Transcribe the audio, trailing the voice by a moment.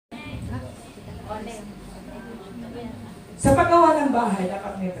Sa paggawa ng bahay,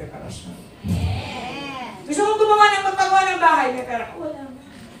 dapat may preparasyon. Gusto mong gumawa ng paggawa ng bahay, may pera. Wala.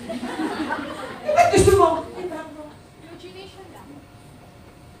 Ba't gusto mo? Imagination lang.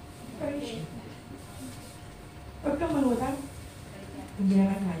 Preparation. Huwag kang mangutang. Hindi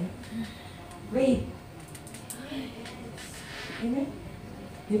naman kaya. Wait. Amen?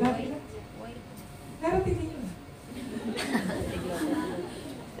 Di ba? Narating ninyo.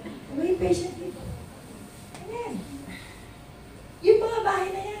 Wait patiently. Amen. Yung mga bahay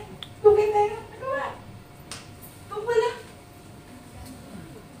na yan, kung may pera, nagawa. Kung wala,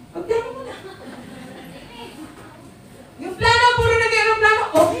 pagdano mo na. Yung plano, puro nag-aeroplano,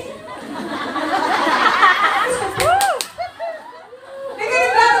 okay.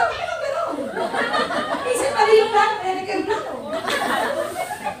 Nag-aeroplano, kaya gano'n. Isa pala yung plano, kaya nag-aeroplano.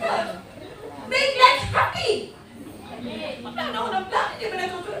 Make life happy. Plano ko ng plano, hindi ba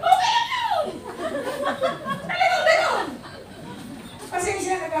natutulog? Okay lang yun. Talagang gano'n.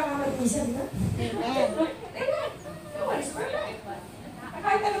 Pasensya na nagkakamag-isa, di ba? Amen. No one is perfect.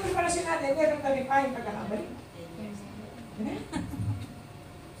 Kahit anong preparasyon natin, meron kami pa yung pagkakamali. Amen?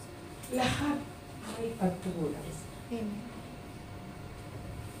 Lahat ay pagtugulang. Amen.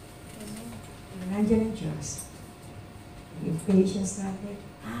 Nandiyan ang Diyos. Yung patience natin,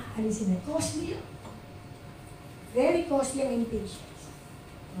 alisin na. Costly yun. Very costly ang impatience.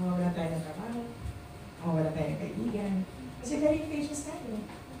 Mawawala tayo ng trabaho. Mawawala tayo ng kaibigan. Kasi very patience tayo.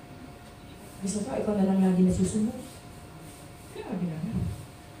 Gusto ko, ikaw na lang lagi nasusunod. Grabe naman.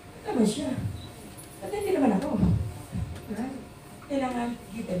 Naman siya. At hindi naman ako. Kailangan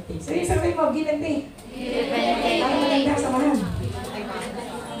give and take. Sabi mo, give and take. Give and take. Para maganda sa mahan.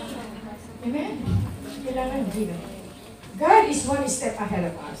 Amen? Kailangan give and take. God is one step ahead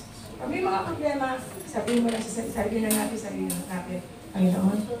of us. Pag may mga problema, sabihin mo lang sa sarili natin,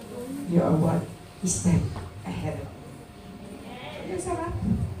 Panginoon, you are one step ahead of us. Yung sarap.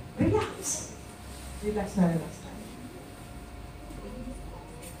 Relax. Relax na.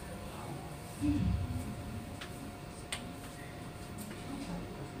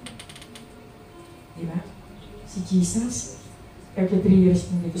 Diba? Si Jesus, 33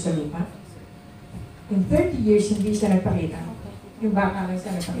 years dito sa lupa. In 30 years, hindi siya nagpakita. Yung baka lang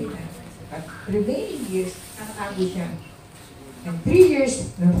siya nagpakita. But remaining years, nakatago siya. And 3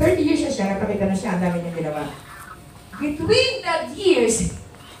 years, nung 30 years siya, nagpakita na siya, ang dami niyang ginawa. Between that years,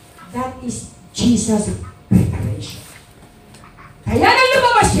 that is Jesus' preparation. Kaya nang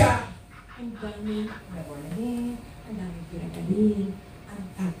lumabas siya, ang daming nabornahin, ang daming pinagaling, ang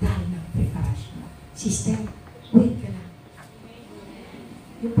tagal ng preparasyon. Sister, wait ka lang.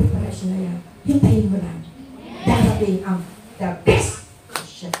 Yung preparasyon na yan, hintayin mo lang. Darating ang the best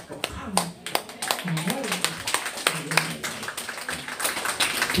yet to come.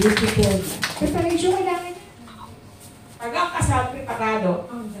 Preparation kailangan. Pag ang kasal, preparado,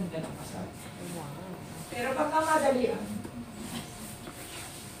 ang ganda ng kasal. Pero pag ang madalian,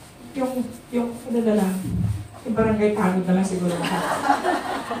 yung ano na lang, yung barangay tanod na lang siguro.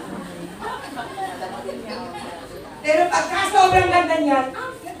 Pero pagka sobrang ganda niyan,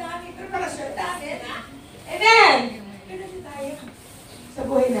 ang ganda ng preparasyon natin. Amen! Ganun tayo sa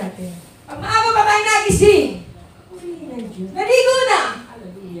buhay natin. Pag maaga pa tayo nagising, purihin ng Diyos. Naligo na!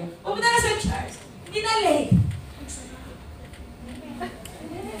 Hallelujah. Pumunta na sa church. Hindi na late.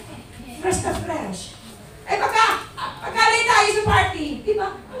 Fresh na fresh. Eh pagka late tayo sa party, di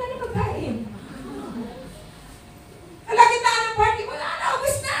ba? Wala na pagkain. Kalagitaan ng party, wala na,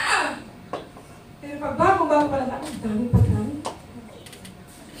 ubus na! Pero pag bago pa lang, ang daming pagkain.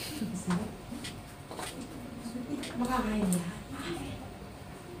 Makakain lahat.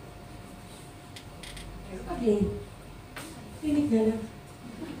 Pero pag late, tinig na lang.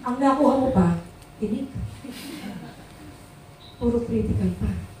 Ang nakuha mo pa, tinig. Puro critical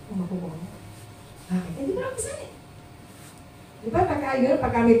pa. Kung makuha mo. Bakit? Hindi mo lang kasi. Di ba,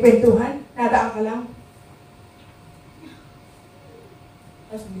 pagka may kwentuhan, nadaan ka lang.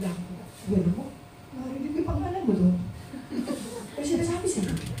 Tapos bilang ko, gano'n mo, marinig yung pangalan mo doon. Pero sinasabi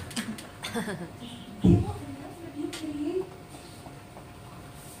sa'yo. Di mo, you create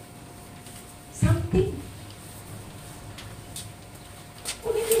something.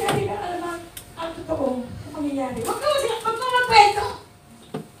 Kung hindi natin na alam ang totoo, ang mangyayari. Huwag ka magkwento.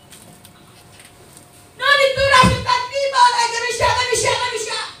 No need to rush with that people. Ay, gano'n siya.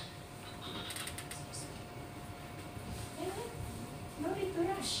 No need to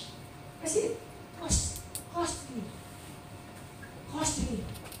rush. Kasi, costly.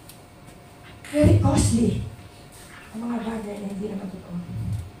 Very costly. Ang mga bagay na hindi naman totoo.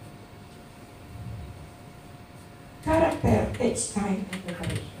 Character takes time and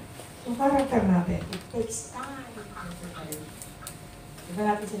preparation. So, character natin, it takes time. Diba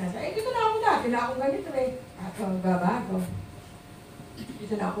natin sinasabi, dito na ako dati na ako ganito at ako magbabago.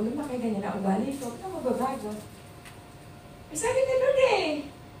 Dito na ako lumaki, ganyan na ugali ko, ito magbabago. Sabi ni Lord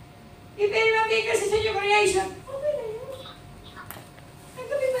if anyone make us a new creation, okay na yun.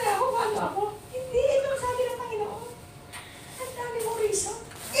 Nagkabi ba ako, paano ako? Hindi, ito ang sabi ng Panginoon. Ang dami mong reason.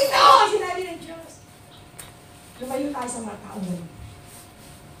 Ito ang sinabi ng Diyos. Lumayo tayo sa mga taong ganun.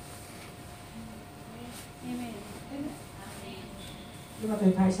 Amen.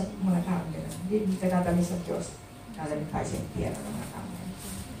 Lumayo tayo sa mga taong ganun. Hindi ka dadami sa Diyos. Dadami tayo sa impyerno ng mga taong ganun.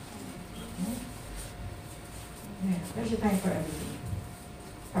 Yeah, there's a time for everything.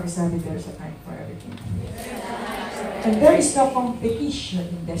 Sabi, there's a time for everything. And there is no competition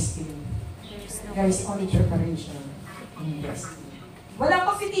in destiny. There is only preparation in destiny. Walang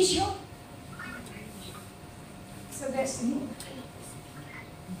competition sa destiny.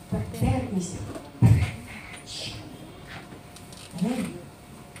 But there is preparation. Amen.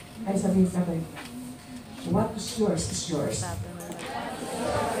 Kaya sabihin sa kayo, what is yours is yours.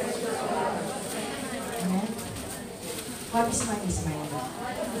 Amen. What is mine is mine. Alam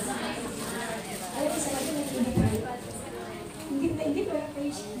mo sa kanya, hindi tayo. Hindi ko lang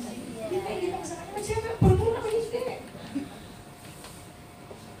kayo siya. Hindi lang sa kanya. Siyempre, puro na kayo siya.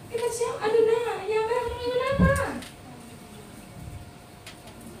 Iba siya, ano na, yaman mo wala pa.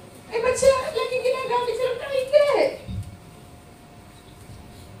 Ay, ba't siya laging ginagamit sila na hindi?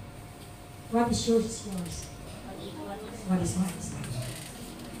 What is yours is yours. What is mine is mine.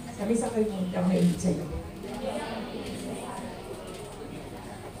 Sabi sa kayo, hindi ako nailig sa'yo.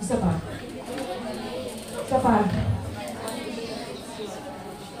 Isa pa. Isa pa.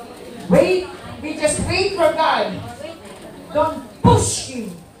 Wait. We just wait for God. Don't push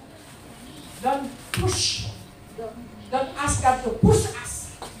Him. Don't push. Don't ask God to push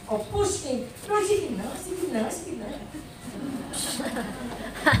us. Or push Him. No, sige na, sige na, sige na.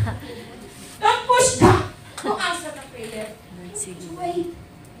 Don't push God to answer the prayer. Just wait.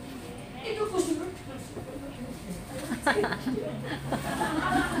 Ito po si God.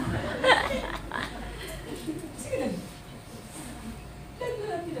 Sige lang.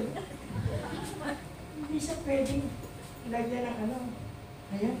 Hindi siya pwedeng ilagyan ng ano.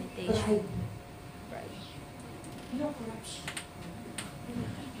 Ayan, pride. No corruption.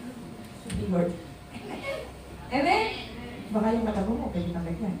 Be Lord. Amen? Baka yung mata mo, pwede nang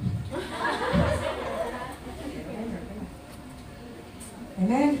lagyan.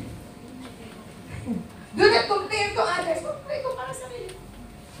 Amen? Do not compare to others. Compare ko para sa sarili.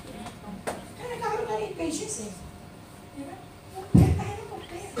 Kaya nagkakaroon tayo ng patience Diba? Compare tayo ng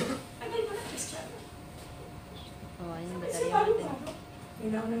compare. Tagal mo na Christian. Oo, yung Kasi batalya bago natin. pa.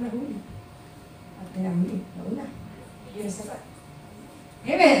 Kailangan na nahuli. At nahuli. Nauna. Yun ang sabat.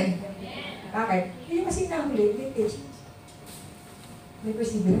 Amen? Bakit? Hindi kasi nahuli. May patience. May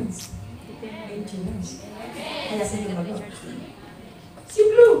perseverance. May endurance. Kaya sa inyo mag si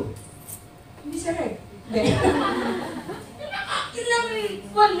Blue. Hindi siya red. Hindi. Ilang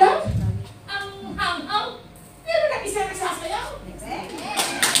wala ang hang-hang. Pero na isa nagsasayaw.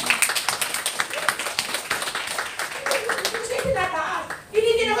 Kasi tinataas.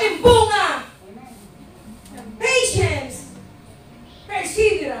 Hindi ako yung bunga. Patience.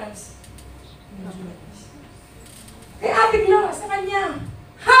 Perseverance. Kaya Ate Glo, sa kanya,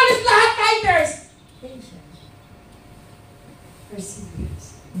 halos lahat fighters. Patience.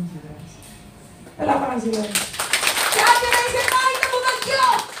 Perseverance. Endurance. Wala pa lang sila. Si Ate Raisa, kahit na bumagyo!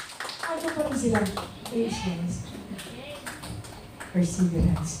 Ano pa rin sila? Patience.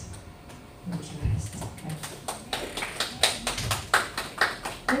 Perseverance. Endurance.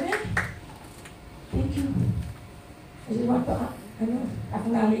 Amen? Thank you. I just want to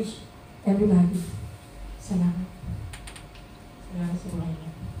acknowledge everybody. Salamat. Salamat sa buhay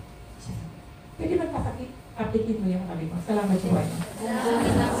niyo. Salamat. Pwede ba kapitin mo yung kami mo? Salamat sa buhay niyo.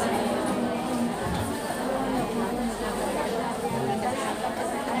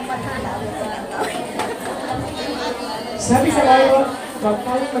 Sabi sa Bible, huwag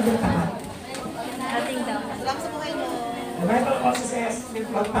tayong magdatahan. Ating daw. Salamat sa buhay mo. The Bible also says,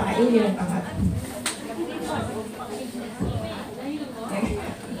 huwag pakainin ang tamad.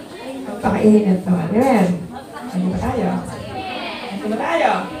 Huwag pakainin ang tamad. Amen. Ano ba tayo? Ano ba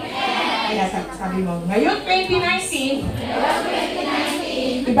tayo? Kaya sabi mo, ngayon 2019,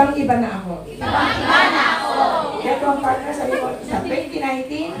 ibang-iba na ako. Ibang-iba na ako. Ito ang partner, sabi mo, sa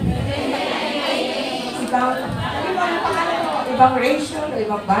 2019, ibang, sabi mo, ano pangalan mo? Ibang racial,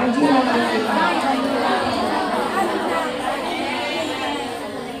 ibang banji, ibang.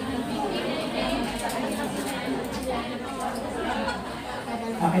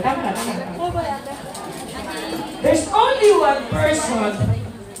 Okay, tama na. There's only one person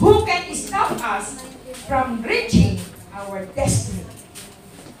who can stop us from reaching our destiny.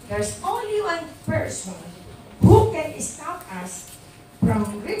 There's only one person who can stop us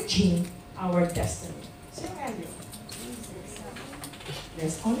from reaching our destiny. Sino kaya yun?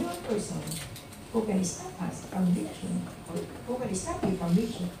 There's only one person who can stop us from reaching, or who can stop you from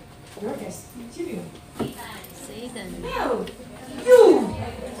reaching your destiny. Sino yun? Satan. No! You!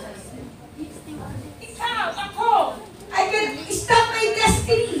 Ikaw! Ako! I can stop my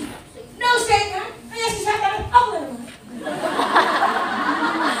destiny! No, Satan! Kaya si Satan, ako na naman.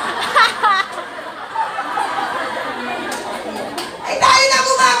 Ay, tayo na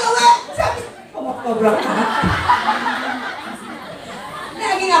gumagawa! Sabi, kumakobra ka.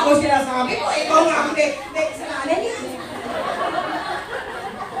 Laging ako sinasabi ko, ikaw nga ang may kasalanan yan.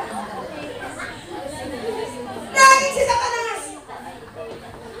 Laging si Satanas.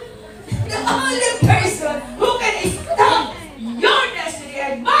 The only person who can stop your destiny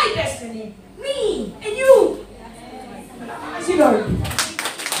and my destiny, me and you. Si Lord.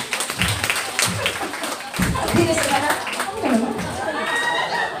 Hindi na sila na. Ako na naman.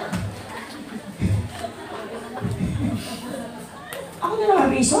 Ako na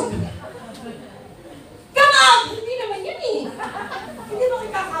naman reason. Come out! Hindi naman yun eh. Hindi mo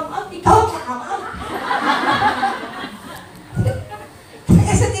kita-come out. Ikaw ka-come out.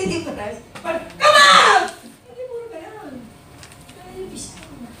 Kaya sa deliverance, come out! Hindi mo na yan. Kaya yung isa.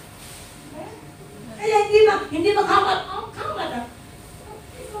 Kaya hindi ma-come out. Oh, come out.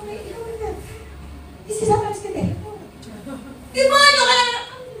 Ikaw na. Isa sa palas ka din. Demonyo ka na!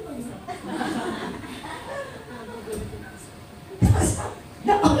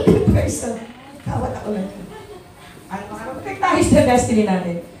 The only person. Kawat ako lang. Ano makakapag tayo sa destiny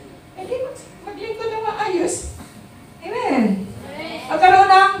natin? Hindi maglingkod ng maayos. Amen. Magkaroon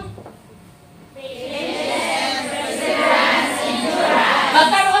ng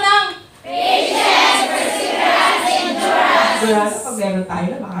magkaroon ng sigurado pag meron tayo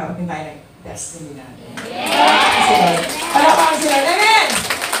na makakarating tayo ng destiny natin. Palapang sila. Amen!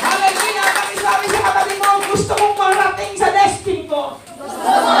 Hallelujah! Pakisabi sa katabi mo, gusto kong marating sa destiny ko.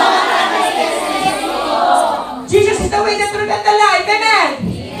 Jesus is the way, the truth, and the life. Amen!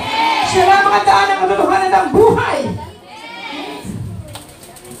 Siya lang makadaan ang katotohanan ng buhay.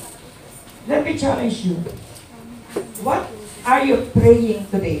 Let me challenge you. What are you praying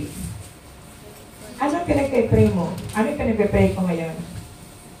today? Ano pinag-pray mo? Ano pinag-pray ko ngayon?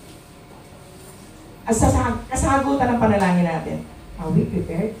 Kasagutan ng panalangin natin. Are we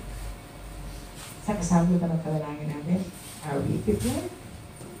prepared? Sa kasagutan ng panalangin natin, are we prepared?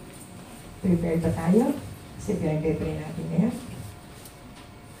 Prepared ba tayo? Kasi pinag-pray natin ngayon.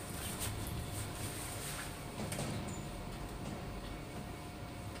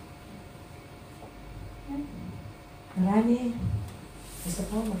 Marami. Gusto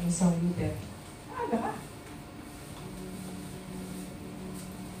ko maging isang leader. Aga ka.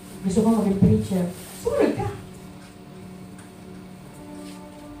 Gusto ko maging preacher. Sumunod ka.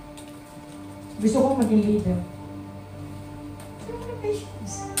 Gusto ko maging leader. Gusto ko ng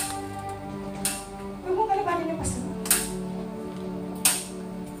patience. Huwag mong kalabanin ng pastor.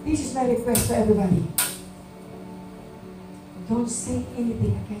 This is my request to everybody. Don't say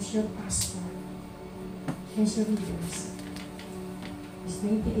anything against your pastor, against your leaders. This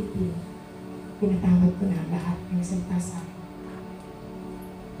 2018, pinatawad ko na lahat ng salita sa akin.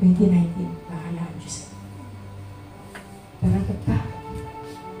 2019, bahala ang Diyos. Tarapat ka.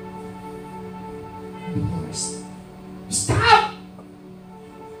 Divorce. Stop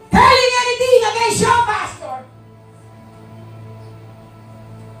telling anything against your pastor,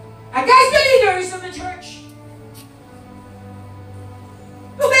 against the leaders of the church.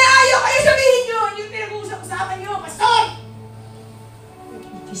 Kung may ayaw kayo, sabihin nyo yung pinag-uusap-usapan nyo, pastor.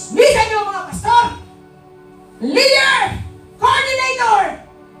 Dismissan nyo mga pastor, leader, coordinator.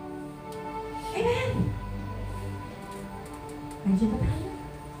 Amen. Nandiyan ba tayo?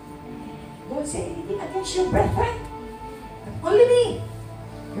 Don't say anything against your brethren. But only me,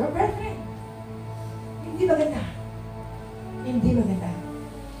 your brethren. Hindi maganda. Hindi maganda.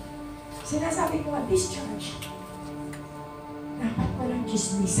 Sinasabi ko at this church, dapat walang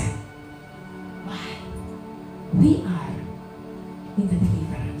chismisan. Why? We are in the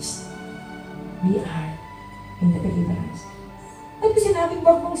deliverance. We are in the deliverance. At sinabing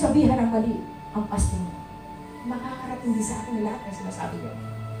wag mong sabihan ang mali ang pastor mo. Makakarating din sa akin na lahat ng sinasabi ko.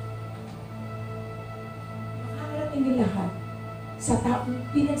 Makakarating din lahat sa taong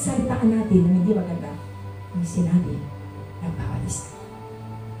pinagsalitaan natin na hindi maganda ang sinabi ng bawat isa.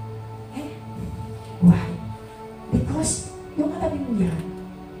 Eh? Why? Because yung katabi mo yan,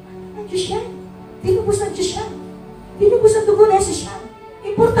 Diyos yan. Tinubos ng Diyos yan. Tinubos ng dugo na Jesus yan.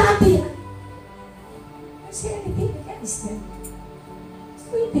 Importante yan. Kasi anything against them.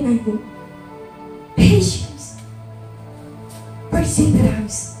 2019. Patience.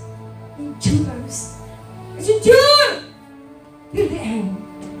 Perseverance. Endurance. Endure! Till the end.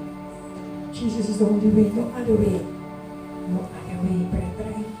 Jesus is the only way. No other way. No other way,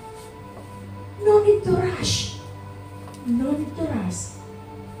 brethren. No need to rush. No need to rush.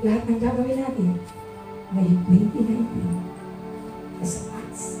 Lahat ng gagawin natin ngayong 2019 is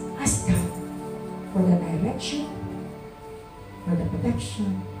ask God for the direction, for the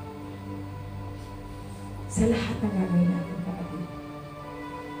protection, sa lahat ng gagawin natin, kapatid.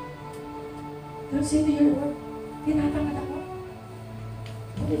 Don't say to your Lord, tinatamad ako.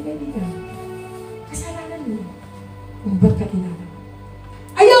 Hindi kaibigan. Kasalanan mo. Kung ba't ka tinatamad?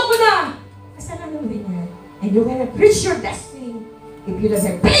 Ayoko na! Kasalanan mo din yan. And you're gonna reach your destiny if you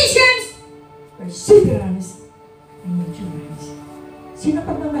have patience, perseverance, and endurance. Sino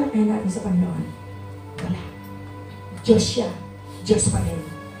pagmamalakay natin sa Panginoon? Wala. Diyos siya. Diyos pa rin.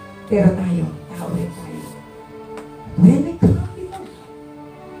 Pero tayo, tao rin tayo. When we come before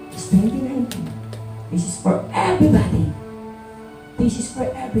it's 2019, this is for everybody. This is for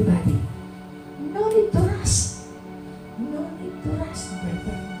everybody. No need to rush. No need to rush,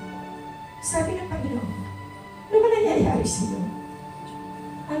 brother. Sabi ng Panginoon, ano ba nangyayari sa'yo?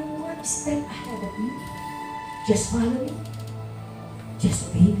 I'm one step ahead of you. Just follow me.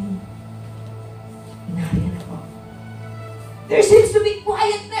 Just obey me. Inariyan ako. There seems to be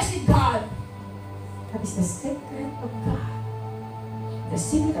quietness in God. That is the secret of God. The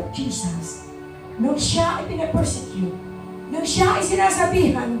secret of Jesus. Nung siya ay pinapersecute, nung siya ay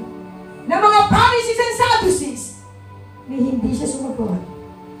sinasabihan ng mga Pharisees and Sadducees, na hindi siya sumagot.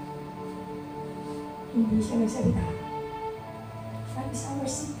 Hindi siya nagsalita. That is our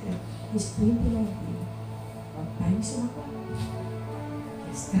secret. This 2019. Huwag tayong sumagot.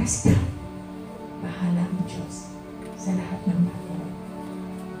 Yes, trust God. Bahala ang Diyos sa lahat ng bagay.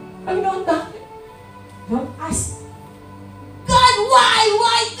 Panginoon, bakit? Don't ask, God, why?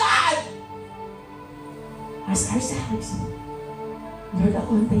 Why, God? Ask ourselves, Lord,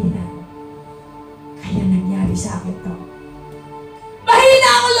 ako ang dahilan. Kaya nangyari sa akin to. Mahina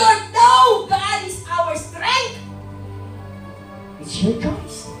ako, Lord! No! God is our strength! It's your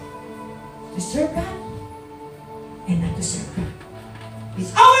choice to serve God and not to serve God.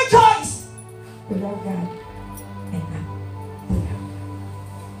 It's our choice to love God and not to love God.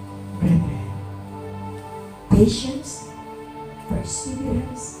 Brethren, patience,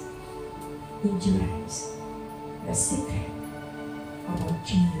 perseverance, endurance, the secret of a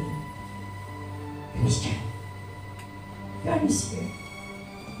genuine Christian. God is here.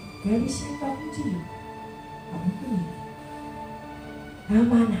 God is here talking to you. Talking to me.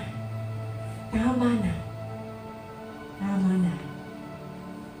 Tama na. Tama na. Tama na.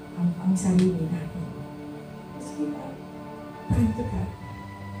 Ang sarili natin. Sige na. Pray to God.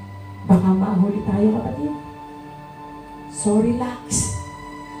 Baka mahuli tayo, kapatid. So relax.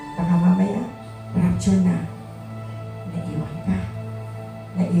 Baka mamaya, rapture na. Naiwan ka.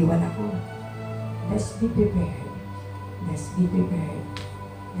 Naiwan ako. Let's be prepared. Let's be prepared.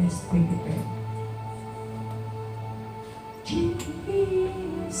 Let's be prepared.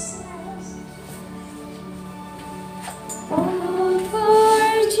 Jesus. All for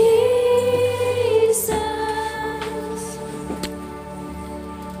Jesus.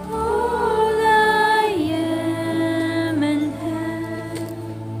 All I am and have,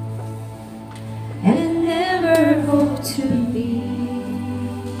 and never hope to be.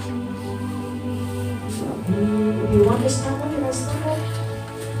 If you want to stop on it, let's stop.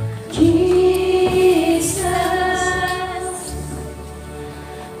 Jesus,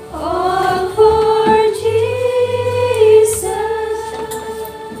 all for Jesus,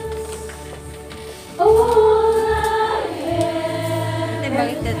 all I am.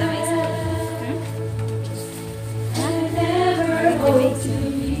 Bakit dito may isa? I never hope to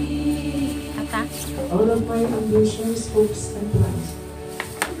be. Ata? All of my ambitions, hopes, and plans.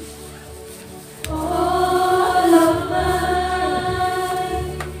 All of my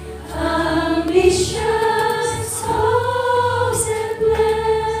ambitions, hopes, and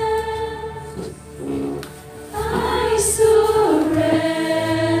plans, I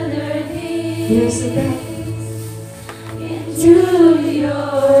surrender Yes, God. into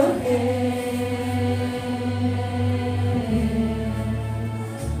your hands.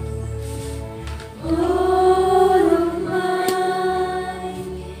 All of my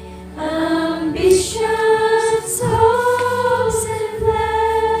ambitions, hopes, and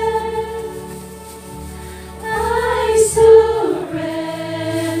plans, I surrender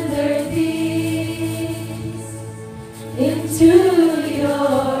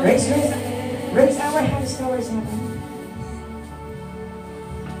your Raise our hands towards heaven.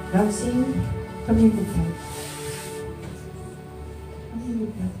 Now sing, commune with God. Commune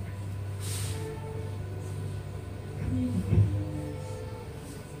with God. Commune with God.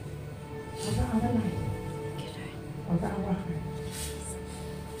 Over our life. Over our heart.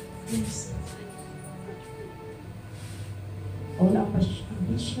 Yes. All our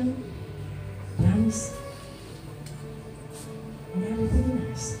ambition, plans, and everything in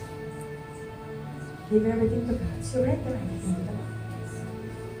us. Give everything to God. Surrender everything to God.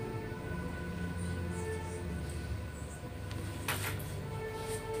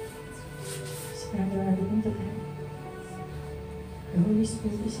 Surrender everything to God. The Holy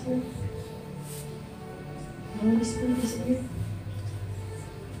Spirit is here. The Holy Spirit is here.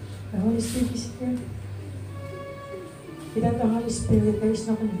 The Holy Spirit is here. Without the Holy Spirit, there is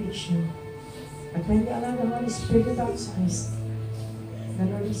no conviction. But when we allow the Holy Spirit to talk to us, the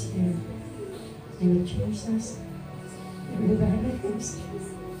Lord is here. He will change us. He will direct us.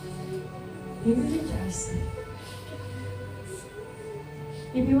 He will adjust.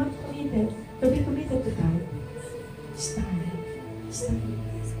 If you want to be committed to God, stand.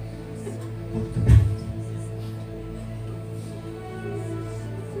 Talk to God.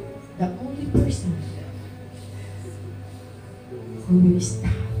 The only person who will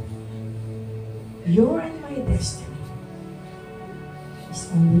stop your and my destiny is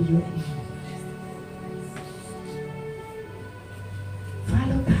only you and me.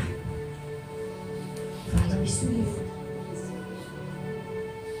 Follow God. Follow His will.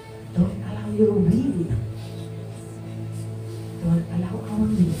 Don't allow your will. Don't allow our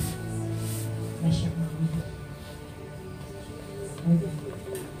will na siyang mawili. Okay.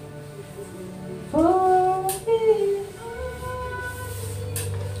 For me,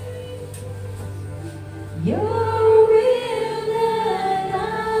 your will that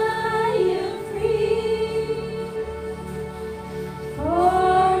I am free.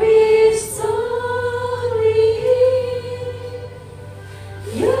 For it's only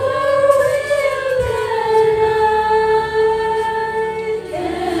your will that I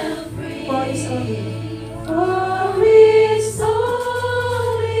am free. For it's only. For it's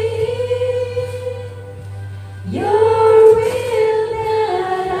only your will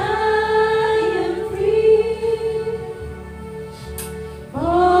that I am free.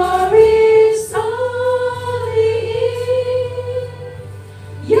 For it's only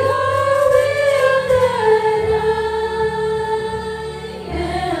your will that I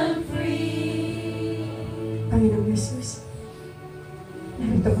am free. Panginoong Jesus,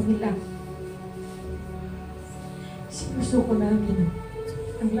 narito kami lang. Sinusuko namin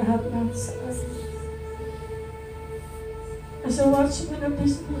ang lahat ng sa atin. As a watchman of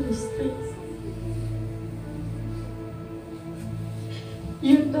this ministry,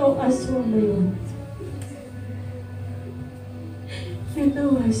 you know us, O Lord. You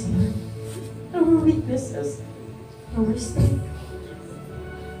know us, Lord. Our weaknesses, our strength.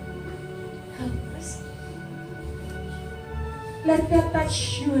 Help us. Let God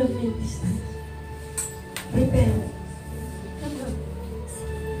touch you and me this time. Repent. Come on.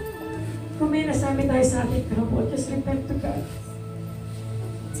 Kung may nasabi tayo sa ating kapwa, just repent to God.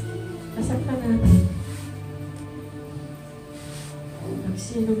 Nasaktan natin. Ang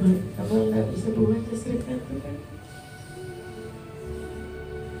sino man, kamahal natin sa buhay, just repent to God.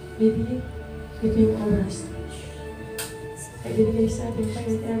 Maybe, ito yung oras. Ay binigay sa atin tayo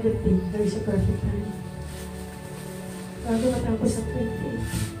and everything, there is a perfect time. Bago matapos ang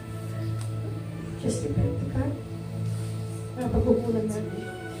 28, just repent to God. Pagkukulang natin.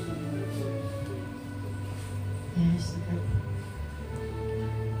 Yes, God.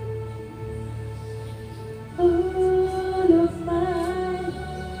 All of my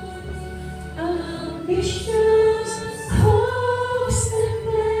ambitions, hopes, and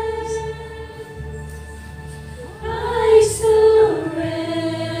plans, I surrender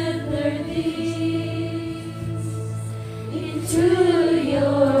these into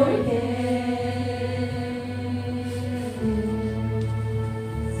your hand.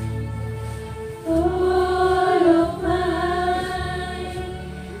 All of my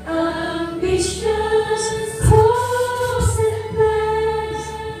ambitions, hopes, and plans,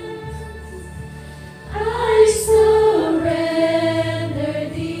 I surrender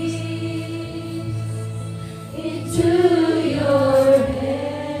these into your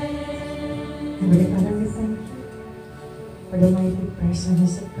hand. Heavenly Father, we thank you for the mighty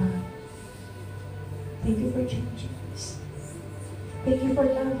presence of God. Thank you for changing us. Thank you for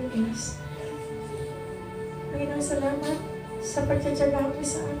loving us. Panginoon, salamat sa pagtsatsaga mo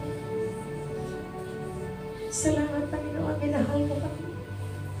sa amin. Salamat, Panginoon, minahal mo kami.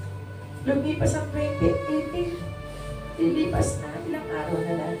 Lumipas ang 2018. Lilipas na ilang araw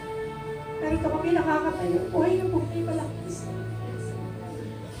na lang. Pero ito kami nakakatayo. Buhay na buhay malakas.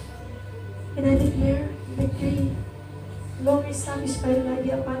 And I declare victory. Long is satisfied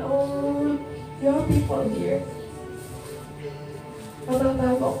lagi upon all your people here.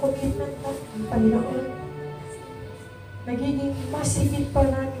 Mababago ang commitment mo, Panginoon. Nagiging mas higit pa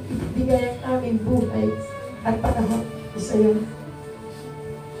namin ibigay ang aming buhay at panahon sa iyo.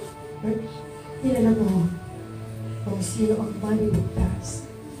 Kilala mo kung sino ang maliligtas.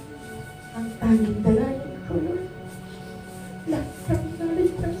 Ang tanging dalangin ko, Lord. Lahat kami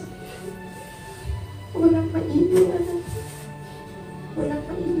naligtas. Walang maiiwan. Walang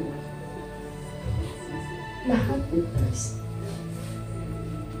maiiwan. Lahat ligtas.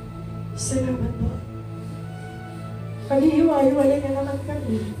 Salamat po. Pag-iiwa-iwalay na naman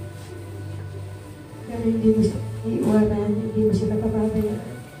kami. Pero hindi mo siya iiwanan, hindi mo siya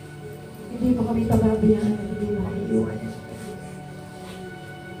napapabayaan. Hindi mo kami pababayaan, hindi mo kami iiwanan.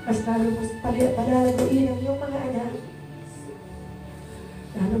 Mas lalo mo palalaguin ang iyong mga anak.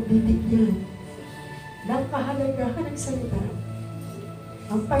 Lalong bibigyan ng kahalagahan ng salita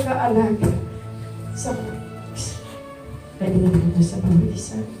ang pag-aalaga sa mga na ginagawa mo sa bawat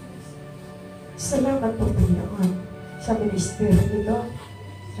isa. Salamat po, Panginoon, sa ministeryo nito,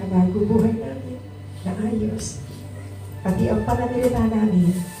 sa bagong buhay namin, na ayos. Pati ang pananalita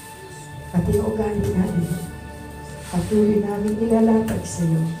namin, pati ang ugali namin, patuloy namin ilalatag sa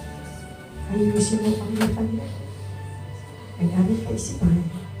iyo. Ayusin mo ang mga Panginoon. Ang aming kaisipan,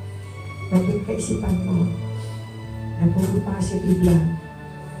 maging kaisipan mo, na puro positive lang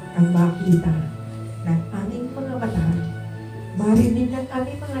ang makita ng aming mga mata, marinig ng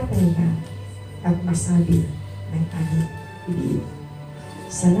aming mga tenga, at masabi ng aming bibig.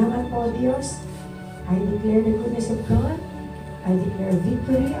 Salamat po, Diyos. I declare the goodness of God. I declare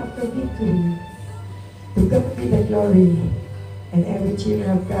victory after victory. To God be the glory. And every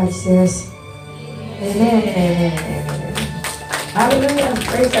children of God says, Amen, amen, amen. Hallelujah.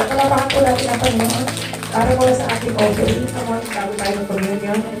 Praise God. Palapakan po natin ang Panginoon para po sa ating offering. Come on, bago tayo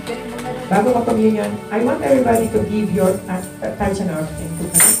mag-communion. Bago mag-communion, I want everybody to give your tithes and offering to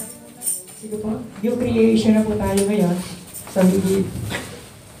God. Sige po. Yung creation na po tayo ngayon. So we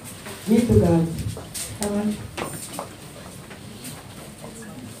give to God. Come on.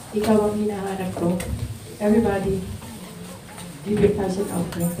 Ikaw ang hinahanap ko. Everybody, give your tithes and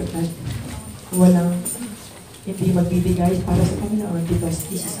offering to God. Walang hindi magbibigay para sa Panginoon because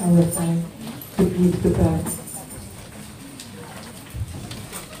this is our time to give to God.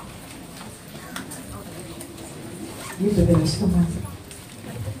 Give the best. Come on.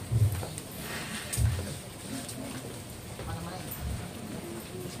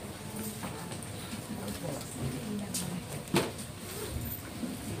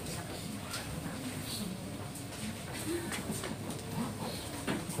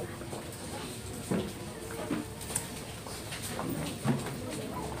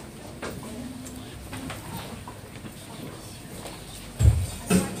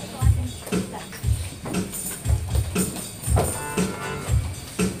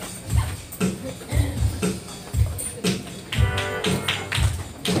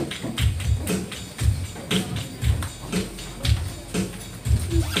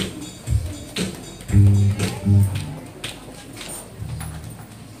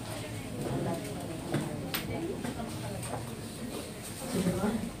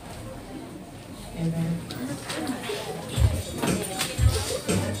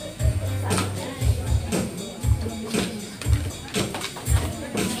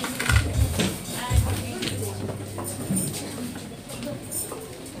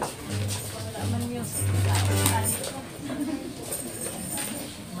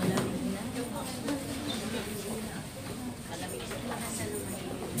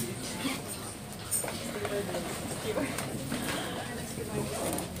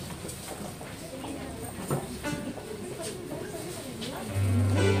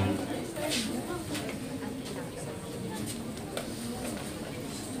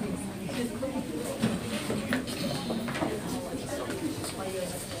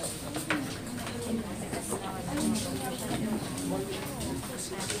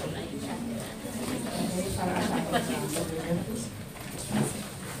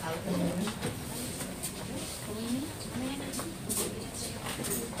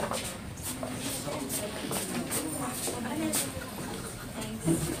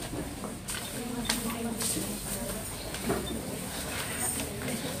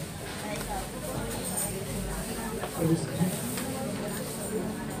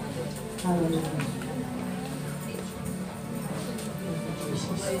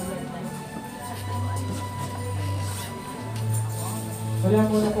 Wala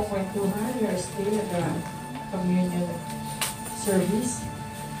muna pong kwentuhan. We are still at the communion service.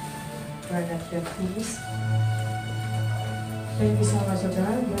 We are not yet finished. Thank you so much, O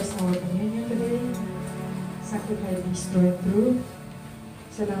God. Bless our communion today. Sanctify this through and through.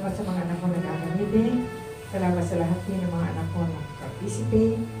 Salamat sa mga anak ko na gagamitin. Salamat sa lahat din ng mga anak ko na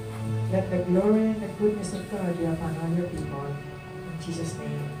participate. Let the glory and the goodness of God be upon all your people. In Jesus'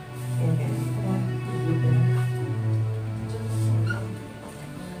 name, amen. Come on, give them.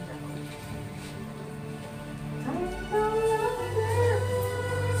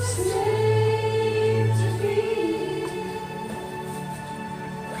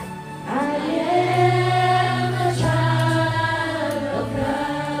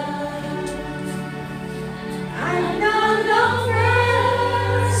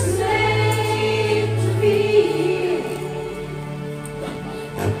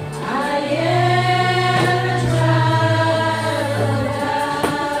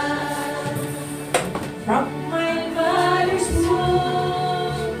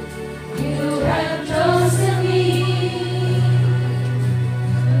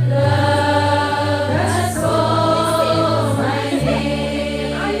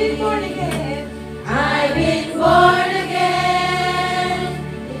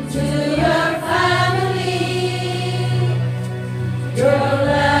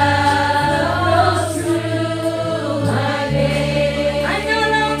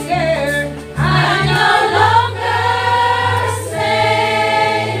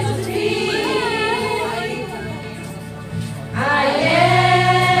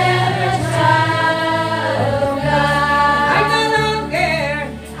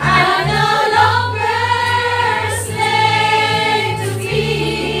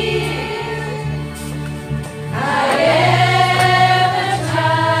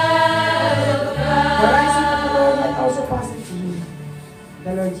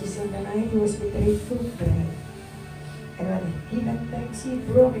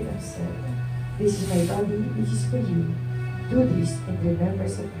 This is my body, which is for you. Do this in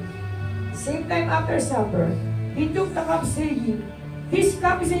remembrance of me. Same time after supper, he took the cup saying, this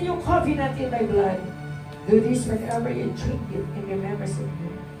cup is a new covenant in my blood. Do this whenever you drink it in remembrance of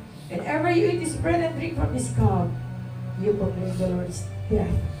me. Whenever you eat this bread and drink from this cup, you proclaim the Lord's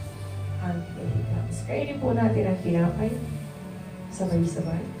death until He comes. Kainin po natin ang tinapay.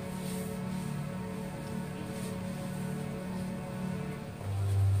 Sabay-sabay.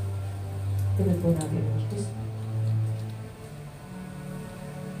 Tulad po natin ang Diyos.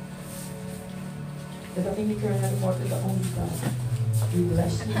 The talking eternal more to the only God. We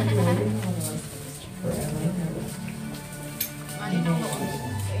bless you, Lord, and honor forever and ever. Amen.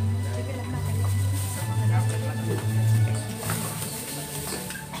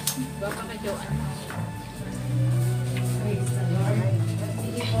 Praise the Lord.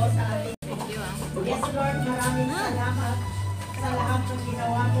 Sige po sa ating. Yes, Lord, maraming salamat sa lahat ng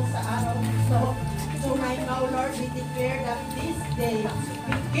ginawa mo sa araw nito. Tonight now, Lord, we declare that this day,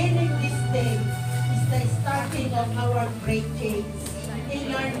 beginning this day, is the starting of our great change. In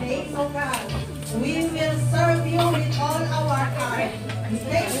your name, O God, we will serve you with all our heart.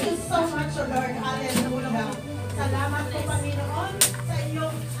 Thank you so much, O Lord. Hallelujah. Salamat po, Panginoon, sa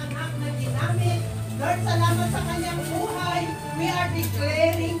iyong anak na ginamit. Lord, salamat sa kanyang buhay. We are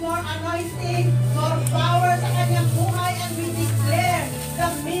declaring more anointing, more power sa kanyang buhay, and we declare the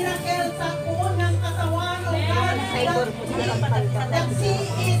miracle sa unang katawan, O God, that she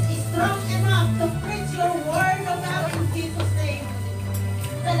is strong enough to preach your word, O God, in Jesus' name.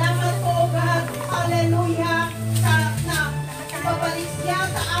 Salamat po, O God. Hallelujah. Babalik siya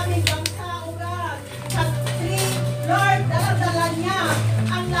sa aming bansa, O God. Sa street, Lord, dala-dala niya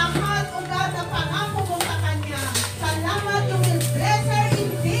ang lahat, O God, na pangako mo sa kanya. Salamat, you will bless her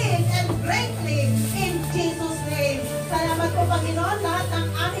indeed and greatly in Jesus' name. Salamat po, Panginoon, lahat ng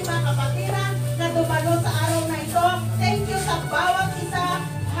aming mga kapatiran na dumalo sa araw na ito. Thank you sa bawat isa.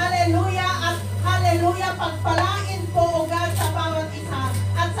 Hallelujah at hallelujah. Pagpalain po, O God, sa bawat isa.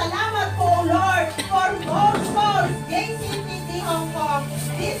 At salamat po, O Lord, for more souls, Jctd Hong Kong,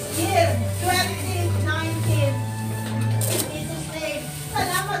 this year, 2019. In Jesus' name.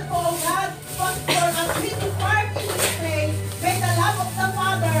 Salamat po, O God, for as we depart in this place, may the love of the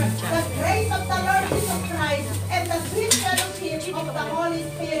Father, the grace of the Lord Jesus Christ, and the sweet fellowship of the Holy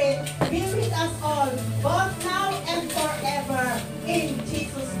Spirit be with us all, both now and forever. In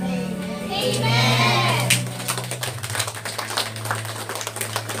Jesus' name. Amen.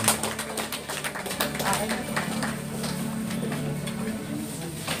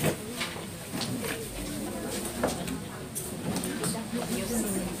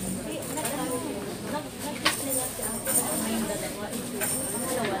 Yes.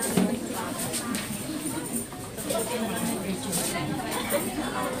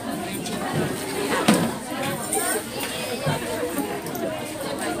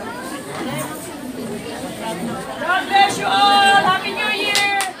 God bless you all. Happy New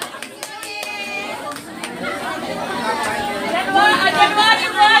Year. January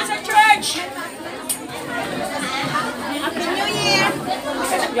bride sa church. Happy New Year!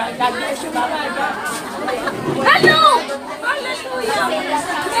 God bless you. Bye-bye. Hello! Hallelujah!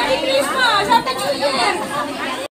 Merry Christmas! Happy New Year!